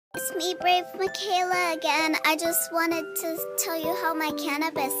It's me, Brave Mykayla again. I just wanted to tell you how my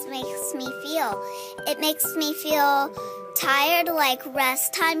cannabis makes me feel. It makes me feel tired, like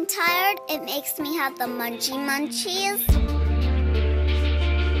rest time tired. It makes me have the munchies.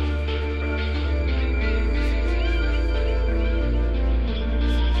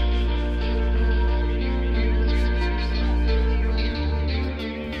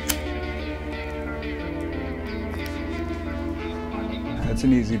 That's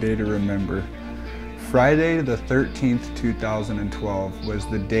an easy day to remember. Friday the 13th, 2012 was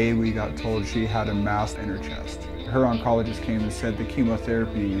the day we got told she had a mass in her chest. Her oncologist came and said the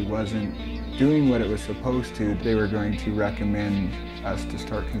chemotherapy wasn't doing what it was supposed to. They were going to recommend us to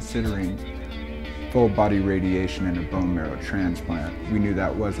start considering full body radiation and a bone marrow transplant. We knew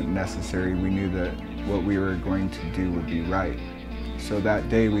that wasn't necessary. We knew that what we were going to do would be right. So that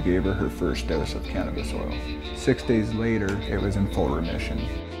day we gave her first dose of cannabis oil. 6 days later, it was in full remission.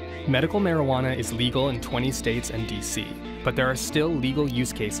 Medical marijuana is legal in 20 states and DC, but there are still legal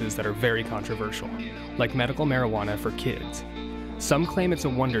use cases that are very controversial, like medical marijuana for kids. Some claim it's a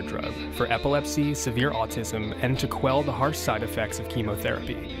wonder drug for epilepsy, severe autism, and to quell the harsh side effects of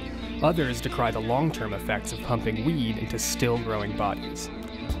chemotherapy. Others decry the long-term effects of pumping weed into still-growing bodies.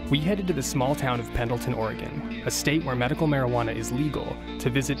 We headed to the small town of Pendleton, Oregon, a state where medical marijuana is legal, to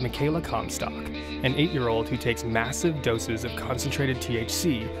visit Mykayla Comstock, an 8-year-old who takes massive doses of concentrated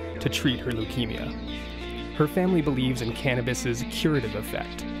THC to treat her leukemia. Her family believes in cannabis's curative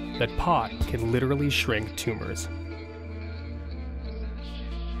effect, that pot can literally shrink tumors.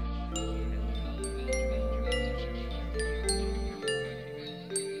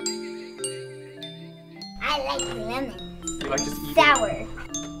 I like lemon. You like just eating? Sour.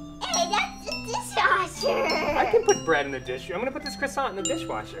 Hey, that's the dishwasher. I can put bread in the dish. I'm gonna put this croissant in the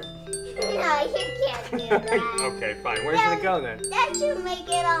dishwasher. No, you can't do that. Okay, fine. Where's it go then? That should make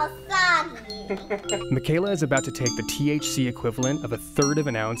it all soggy. Mykayla is about to take the THC equivalent of 1/3 of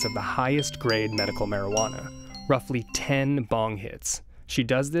an ounce of the highest grade medical marijuana, roughly 10 bong hits. She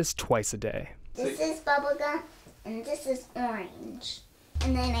does this twice a day. This is bubblegum, and this is orange.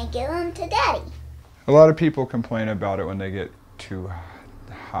 And then I give them to Daddy. A lot of people complain about it when they get too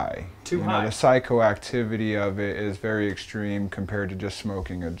high. Too high? The psychoactivity of it is very extreme compared to just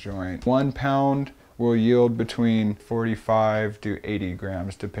smoking a joint. 1 pound will yield between 45 to 80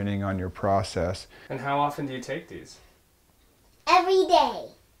 grams depending on your process. And how often do you take these? Every day.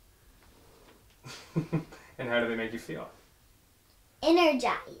 And how do they make you feel?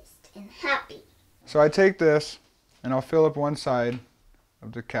 Energized and happy. So I take this and I'll fill up one side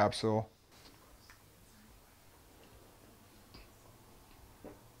of the capsule.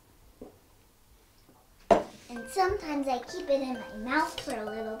 And sometimes I keep it in my mouth for a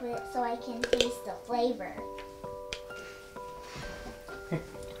little bit so I can taste the flavor.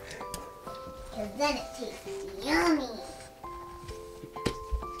 Because then it tastes yummy.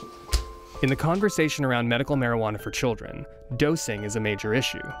 In the conversation around medical marijuana for children, dosing is a major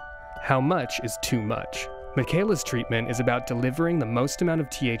issue. How much is too much? Mykayla's treatment is about delivering the most amount of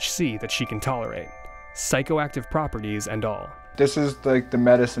THC that she can tolerate, psychoactive properties and all. This is like the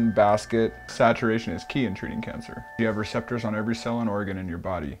medicine basket. Saturation is key in treating cancer. You have receptors on every cell and organ in your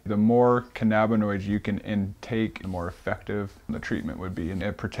body. The more cannabinoids you can intake, the more effective the treatment would be. And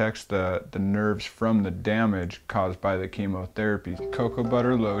it protects the nerves from the damage caused by the chemotherapy. Cocoa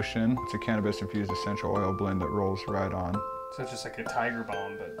butter lotion. It's a cannabis-infused essential oil blend that rolls right on. So it's just like a tiger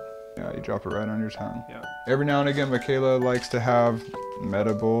balm, but... Yeah, you drop it right on your tongue. Yeah. Every now and again, Mykayla likes to have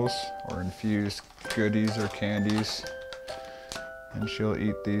medibles or infused goodies or candies. And she'll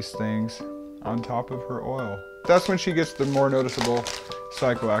eat these things on top of her oil. That's when she gets the more noticeable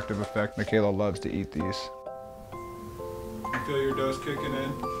psychoactive effect. Mykayla loves to eat these. You feel your dose kicking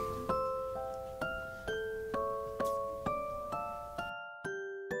in?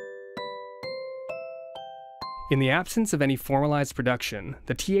 In the absence of any formalized production,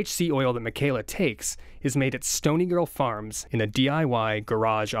 the THC oil that Mykayla takes is made at Stony Girl Farms in a DIY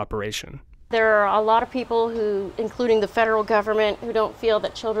garage operation. There are a lot of people who, including the federal government, who don't feel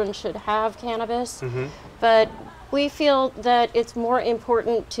that children should have cannabis. But we feel that it's more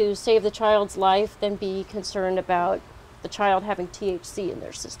important to save the child's life than be concerned about the child having THC in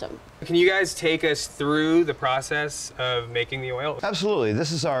their system. Can you guys take us through the process of making the oil? Absolutely.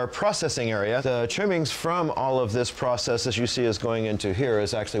 This is our processing area. The trimmings from all of this process, as you see, is going into here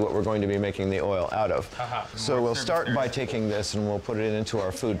is actually what we're going to be making the oil out of. So we'll start by taking this and we'll put it into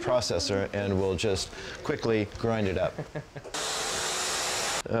our food processor and we'll just quickly grind it up.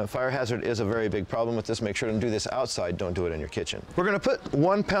 Fire hazard is a very big problem with this. Make sure to do this outside. Don't do it in your kitchen. We're going to put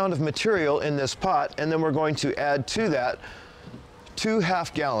 1 pound of material in this pot, and then we're going to add to that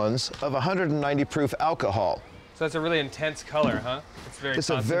 2½ gallons of 190 proof alcohol. So that's a really intense color, huh? It's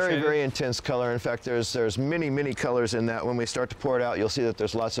a very, very intense color. In fact, there's many, many colors in that. When we start to pour it out, you'll see that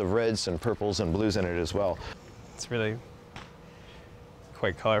there's lots of reds and purples and blues in it as well. It's really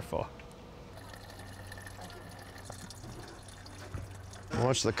quite colorful.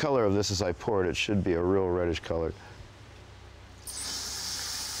 Watch the color of this as I pour it. It should be a real reddish color.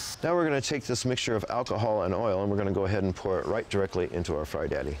 Now we're going to take this mixture of alcohol and oil and we're going to go ahead and pour it right directly into our Fry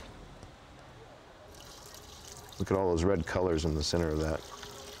Daddy. Look at all those red colors in the center of that.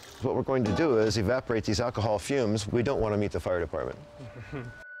 What we're going to do is evaporate these alcohol fumes. We don't want to meet the fire department.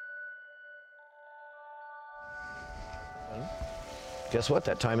 Guess what?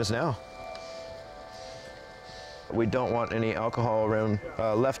 That time is now. We don't want any alcohol around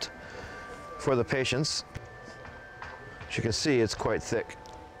left for the patients. As you can see, it's quite thick.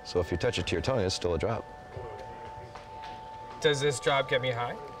 So if you touch it to your tongue, it's still a drop. Does this drop get me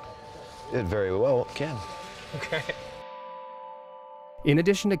high? It very well can. Okay. In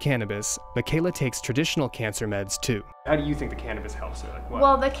addition to cannabis, Mykayla takes traditional cancer meds too. How do you think the cannabis helps her? Like what?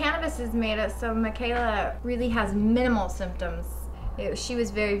 Well, the cannabis is made it so Mykayla really has minimal symptoms. She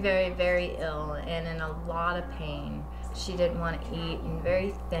was very, very, very ill and in a lot of pain. She didn't want to eat and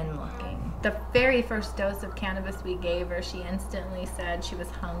very thin looking. The very first dose of cannabis we gave her, she instantly said she was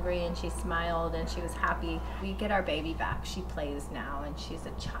hungry and she smiled and she was happy. We get our baby back. She plays now and she's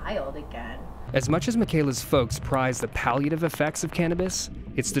a child again. As much as Mykayla's folks prize the palliative effects of cannabis,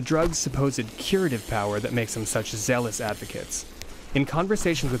 it's the drug's supposed curative power that makes them such zealous advocates. In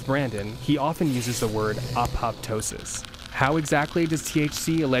conversations with Brandon, he often uses the word apoptosis. How exactly does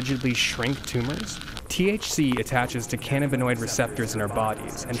THC allegedly shrink tumors? THC attaches to cannabinoid receptors in our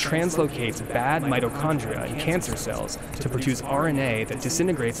bodies and translocates bad mitochondria in cancer cells to produce RNA that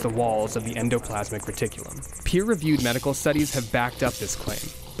disintegrates the walls of the endoplasmic reticulum. Peer-reviewed medical studies have backed up this claim,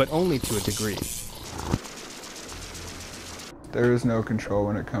 but only to a degree. There is no control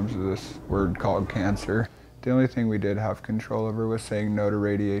when it comes to this word called cancer. The only thing we did have control over was saying no to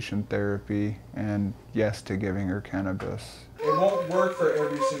radiation therapy and yes to giving her cannabis. It won't work for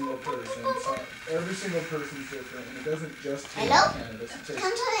every single person. So every single person's different, and it doesn't just take cannabis.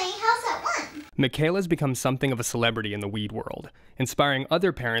 Come to my house at 1. Mykayla's become something of a celebrity in the weed world, inspiring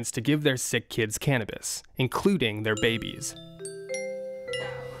other parents to give their sick kids cannabis, including their babies.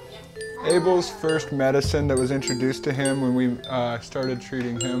 Abel's first medicine that was introduced to him when we started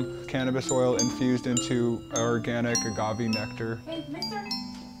treating him, cannabis oil infused into organic agave nectar. Hey, mister.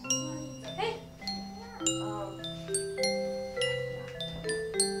 Hey.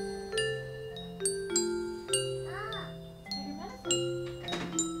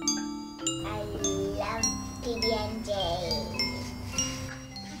 I love PB&J.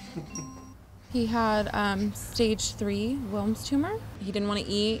 He had stage 3 Wilms tumor. He didn't want to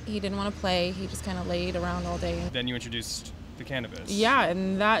eat, he didn't want to play, he just kind of laid around all day. Then you introduced the cannabis. Yeah,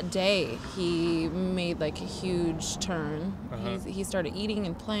 and that day he made like a huge turn. He started eating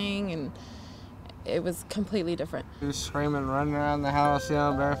and playing, and it was completely different. He was screaming, running around the house, you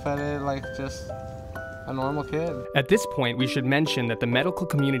know, barefooted, like just a normal kid. At this point, we should mention that the medical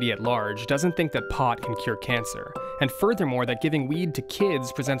community at large doesn't think that pot can cure cancer, and furthermore that giving weed to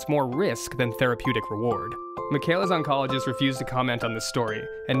kids presents more risk than therapeutic reward. Mykayla's oncologist refused to comment on this story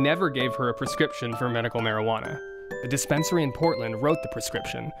and never gave her a prescription for medical marijuana. The dispensary in Portland wrote the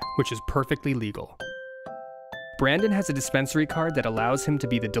prescription, which is perfectly legal. Brandon has a dispensary card that allows him to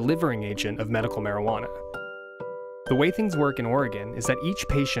be the delivering agent of medical marijuana. The way things work in Oregon is that each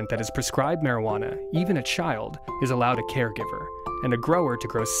patient that is prescribed marijuana, even a child, is allowed a caregiver, and a grower to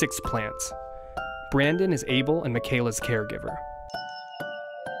grow 6 plants. Brandon is Abel and Mykayla's caregiver.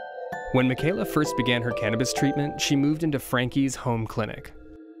 When Mykayla first began her cannabis treatment, she moved into Frankie's home clinic.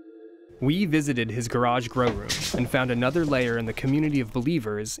 We visited his garage grow room and found another layer in the community of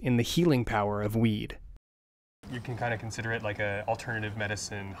believers in the healing power of weed. You can kind of consider it like an alternative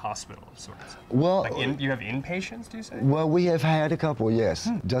medicine hospital of sorts. Well, like you have inpatients, do you say? Well, we have had a couple, yes.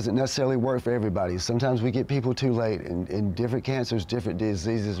 Doesn't necessarily work for everybody. Sometimes we get people too late, and different cancers, different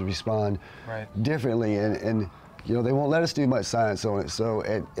diseases respond differently, and you know, they won't let us do much science on it. So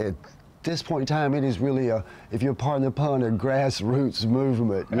at this point in time, it is really a, if you're pardon the pun, a grassroots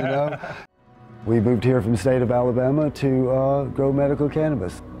movement, you know? We moved here from the state of Alabama to grow medical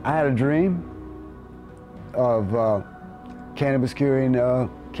cannabis. I had a dream of cannabis curing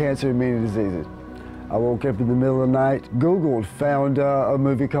cancer and many diseases. I woke up in the middle of the night, Googled, found a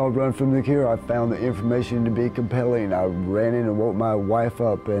movie called Run From the Cure. I found the information to be compelling. I ran in and woke my wife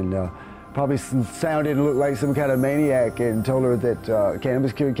up, and probably sounded and looked like some kind of maniac, and told her that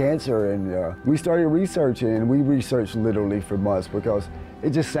cannabis cured cancer. And we started researching, and we researched literally for months because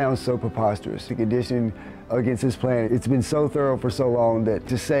it just sounds so preposterous. The conditioning against this plant, it's been so thorough for so long that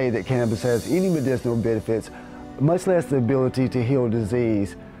to say that cannabis has any medicinal benefits, much less the ability to heal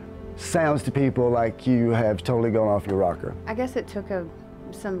disease, sounds to people like you have totally gone off your rocker. I guess it took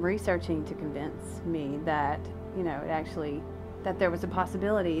some researching to convince me that, you know, that there was a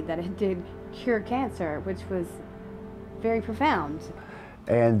possibility that it did cure cancer, which was very profound.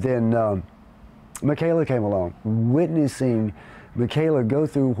 And then Mykayla came along. Witnessing Mykayla go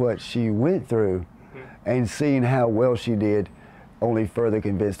through what she went through and seeing how well she did only further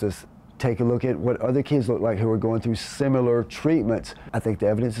convinced us. Take a look at what other kids look like who are going through similar treatments. I think the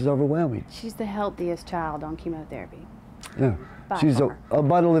evidence is overwhelming. She's the healthiest child on chemotherapy. Yeah. She's a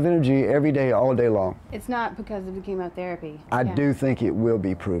bundle of energy every day, all day long. It's not because of the chemotherapy. I do think it will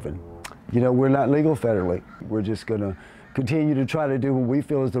be proven. You know, we're not legal federally. We're just going to continue to try to do what we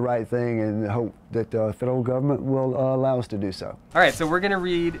feel is the right thing and hope that the federal government will allow us to do so. All right, so we're going to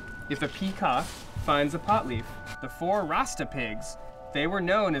read, if a peacock finds a pot leaf, the 4 Rasta pigs, they were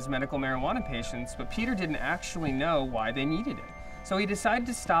known as medical marijuana patients, but Peter didn't actually know why they needed it. So he decided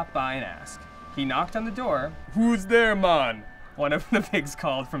to stop by and ask. He knocked on the door. "Who's there, man?" One of the pigs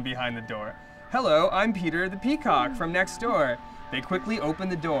called from behind the door. "Hello, I'm Peter the peacock from next door." They quickly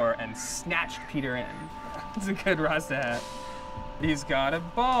opened the door and snatched Peter in. It's a good Rasta hat. "He's got a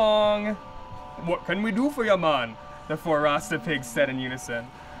bong." "What can we do for you, man?" the 4 Rasta pigs said in unison.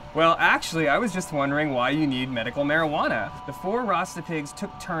 "Well, actually, I was just wondering why you need medical marijuana." The 4 Rasta pigs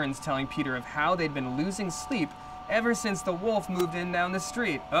took turns telling Peter of how they'd been losing sleep ever since the wolf moved in down the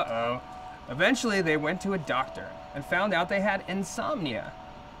street. Uh-oh. Eventually, they went to a doctor and found out they had insomnia.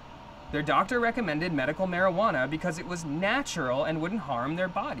 Their doctor recommended medical marijuana because it was natural and wouldn't harm their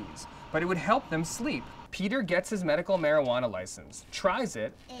bodies, but it would help them sleep. Peter gets his medical marijuana license, tries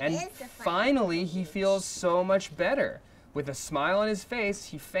it, and finally he feels so much better. With a smile on his face,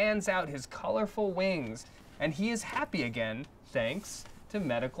 he fans out his colorful wings, and he is happy again, thanks to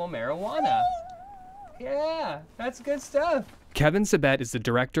medical marijuana. Yeah, that's good stuff. Kevin Sabet is the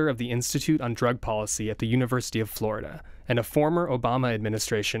director of the Institute on Drug Policy at the University of Florida and a former Obama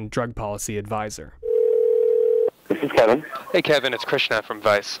administration drug policy advisor. This is Kevin. Hey Kevin, it's Krishna from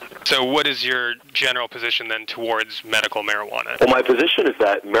Vice. So what is your general position then towards medical marijuana? Well, my position is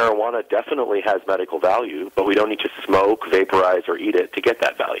that marijuana definitely has medical value, but we don't need to smoke, vaporize, or eat it to get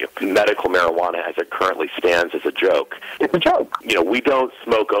that value. Medical marijuana, as it currently stands, is a joke. It's a joke. You know, we don't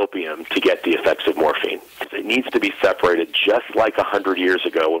smoke opium to get the effects of morphine. It needs to be separated just like 100 years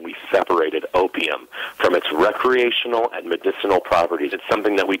ago when we separated opium from its recreational and medicinal properties. It's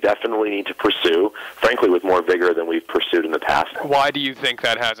something that we definitely need to pursue, frankly, with more vigor than we've pursued in the past. Why do you think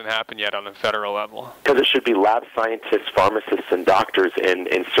that hasn't happened yet on the federal level? Because it should be lab scientists, pharmacists, and doctors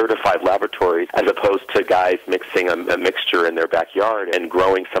in certified laboratories as opposed to guys mixing a mixture in their backyard and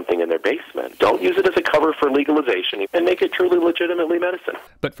growing something in their basement. Don't use it as a cover for legalization and make it truly legitimately medicine.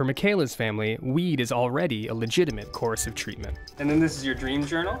 But for Mykayla's family, weed is already a legitimate course of treatment. And then this is your dream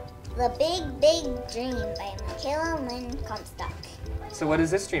journal? The Big, Big Dream by Mykayla Comstock. So what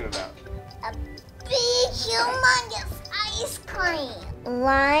is this dream about? A big, humongous ice cream.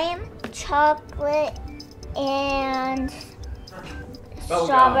 Lime, chocolate, and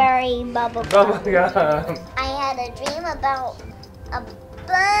strawberry bubble gum. I had a dream about a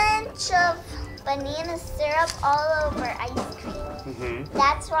bunch of banana syrup all over ice cream.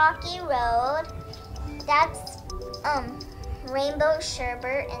 That's Rocky Road. That's rainbow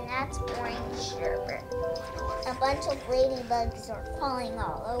sherbet, and that's orange sherbet. A bunch of ladybugs are crawling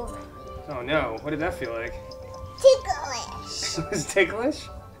all over me. Oh no, what did that feel like? Ticklish. It was ticklish?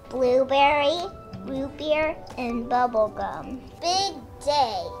 Blueberry, root beer, and bubble gum. Big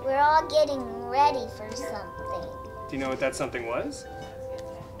day. We're all getting ready for something. Do you know what that something was?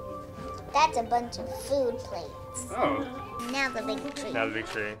 That's a bunch of food plates. Oh. Now the big tree. Now the big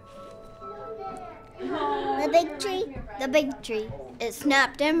tree. The big tree, the big tree. It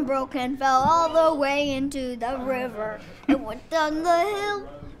snapped and broke and fell all the way into the river. It went down the hill,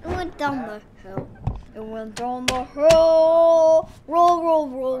 it went down the hill. It went down the hill, roll, roll,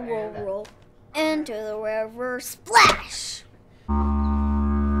 roll, roll, roll, into the river, splash!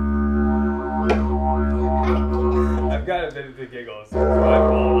 I've got a bit of the giggles. So I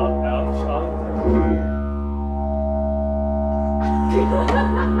fall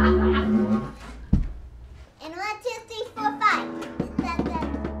And 1, 2, 3, 4, 5.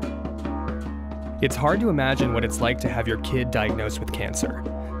 It's hard to imagine what it's like to have your kid diagnosed with cancer,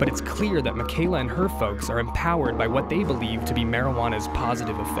 but it's clear that Mykayla and her folks are empowered by what they believe to be marijuana's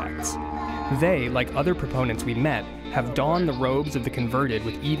positive effects. They, like other proponents we met, have donned the robes of the converted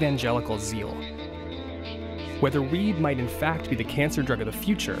with evangelical zeal. Whether weed might in fact be the cancer drug of the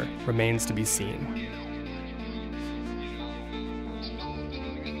future remains to be seen.